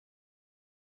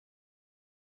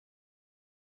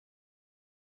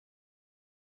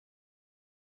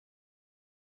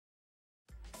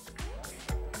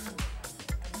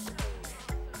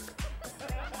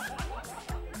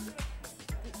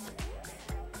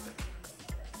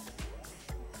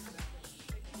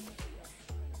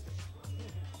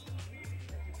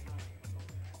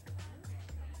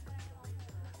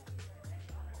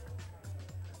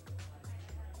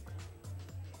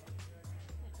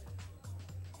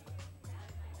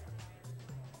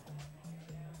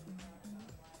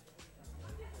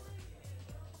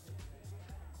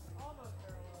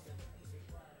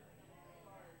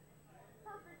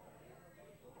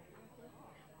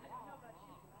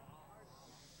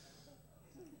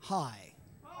Hi.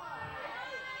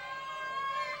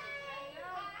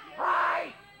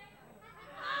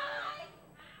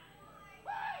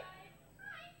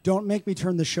 Don't make me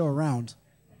turn the show around.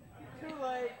 Too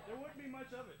late. There wouldn't be much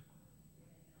of it.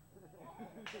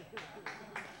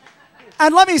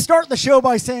 And let me start the show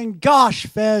by saying, gosh,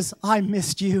 Fez, I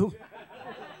missed you.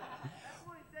 That's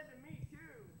what he said to me, too.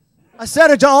 I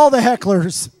said it to all the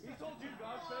hecklers. He told you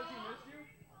God says he missed you?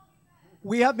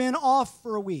 We have been off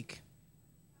for a week.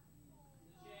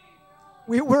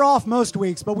 We're off most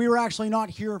weeks, but we were actually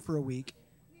not here for a week.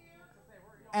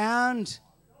 And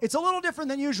it's a little different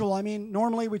than usual. I mean,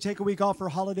 normally we take a week off for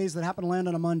holidays that happen to land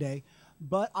on a Monday,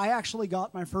 but I actually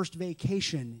got my first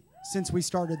vacation since we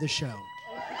started the show.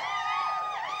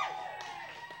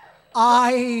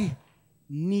 I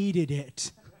needed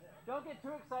it. Don't get too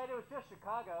excited. It was just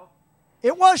Chicago.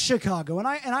 It was Chicago, and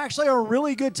I actually had a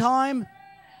really good time.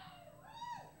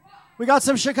 We got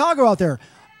some Chicago out there.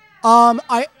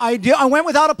 I went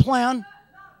without a plan.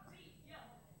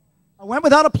 I went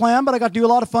without a plan, but I got to do a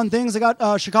lot of fun things. I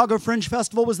got Chicago Fringe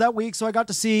Festival was that week, so I got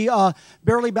to see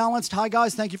Barely Balanced. Hi,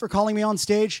 guys. Thank you for calling me on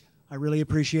stage. I really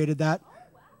appreciated that.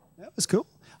 That was cool.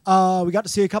 We got to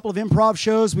see a couple of improv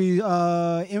shows.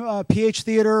 PH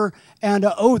Theater, and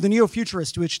the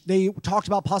Neo-Futurist, which they talked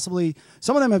about possibly.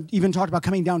 Some of them have even talked about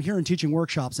coming down here and teaching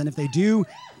workshops, and if they do,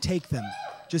 take them.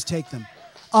 Just take them.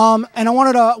 And I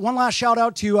wanted one last shout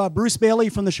out to Bruce Bailey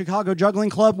from the Chicago Juggling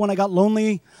Club. When I got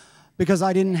lonely because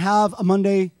I didn't have a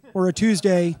Monday or a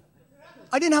Tuesday,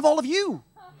 I didn't have all of you.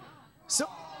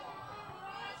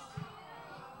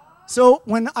 So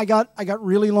when I got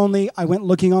really lonely, I went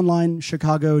looking online,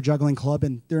 Chicago Juggling Club,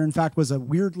 and there in fact was a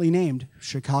weirdly named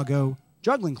Chicago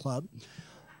Juggling Club.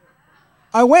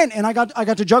 I went and I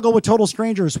got to juggle with total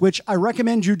strangers, which I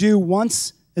recommend you do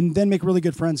once and then make really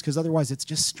good friends, because otherwise it's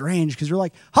just strange, because you're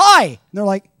like, hi! And they're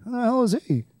like, who the hell is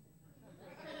he?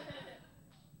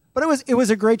 But it was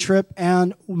a great trip,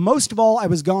 and most of all, I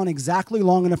was gone exactly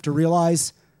long enough to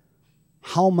realize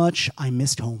how much I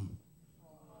missed home.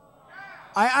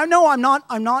 I know I'm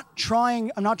not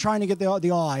trying to get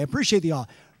the awe. I appreciate the awe.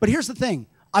 But here's the thing.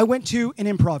 I went to an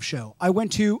improv show. I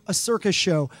went to a circus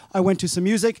show. I went to some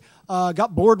music.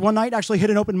 Got bored one night, actually hit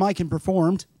an open mic and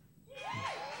performed.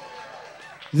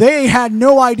 They had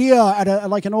no idea at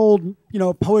like an old,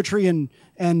 poetry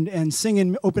and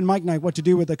singing open mic night what to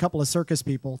do with a couple of circus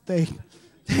people. They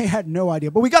had no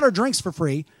idea. But we got our drinks for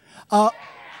free.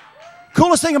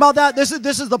 Coolest thing about that, this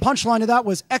is the punchline of that,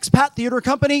 was Expat Theater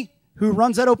Company, who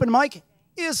runs that open mic,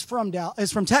 is from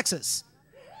Texas.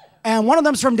 And one of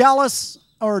them's from Dallas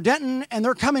or Denton, and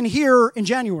they're coming here in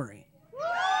January.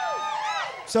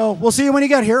 So we'll see you when you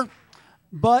get here.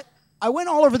 But I went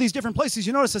all over these different places.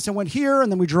 You notice this. I went here,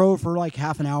 and then we drove for like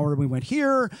half an hour. We went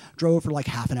here, drove for like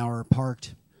half an hour,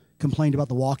 parked, complained about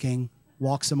the walking,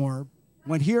 walked some more,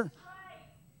 went here.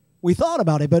 We thought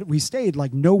about it, but we stayed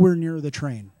like nowhere near the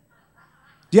train.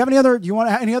 Do you want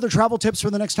any other travel tips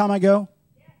for the next time I go?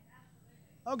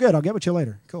 Oh, good. I'll get with you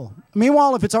later. Cool.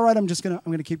 Meanwhile, if it's all right, I'm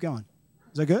gonna keep going.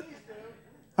 Is that good?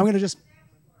 I'm gonna just.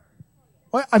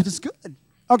 Well, it's good.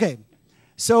 Okay.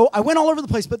 So I went all over the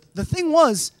place, but the thing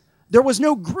was, there was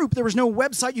no group, there was no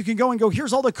website you can go and go,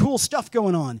 here's all the cool stuff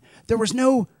going on. There was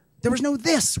no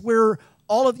this where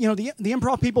all of the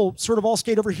improv people sort of all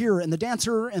stayed over here, and the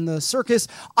dancer and the circus.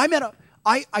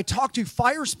 I talked to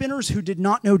fire spinners who did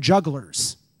not know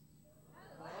jugglers.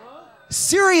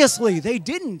 Seriously, they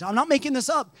didn't. I'm not making this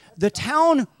up. The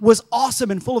town was awesome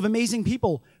and full of amazing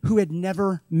people who had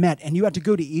never met, and you had to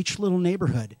go to each little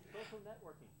neighborhood.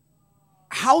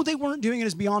 How they weren't doing it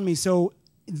is beyond me. So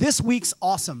this week's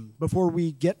awesome, before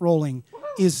we get rolling,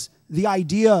 is the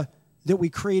idea that we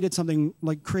created something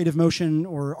like Creative Motion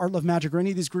or Art Love Magic or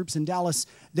any of these groups in Dallas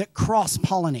that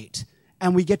cross-pollinate,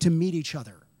 and we get to meet each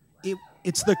other.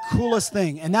 It's the coolest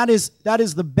thing, and that is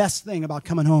the best thing about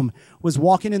coming home, was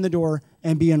walking in the door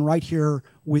and being right here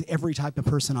with every type of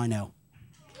person I know.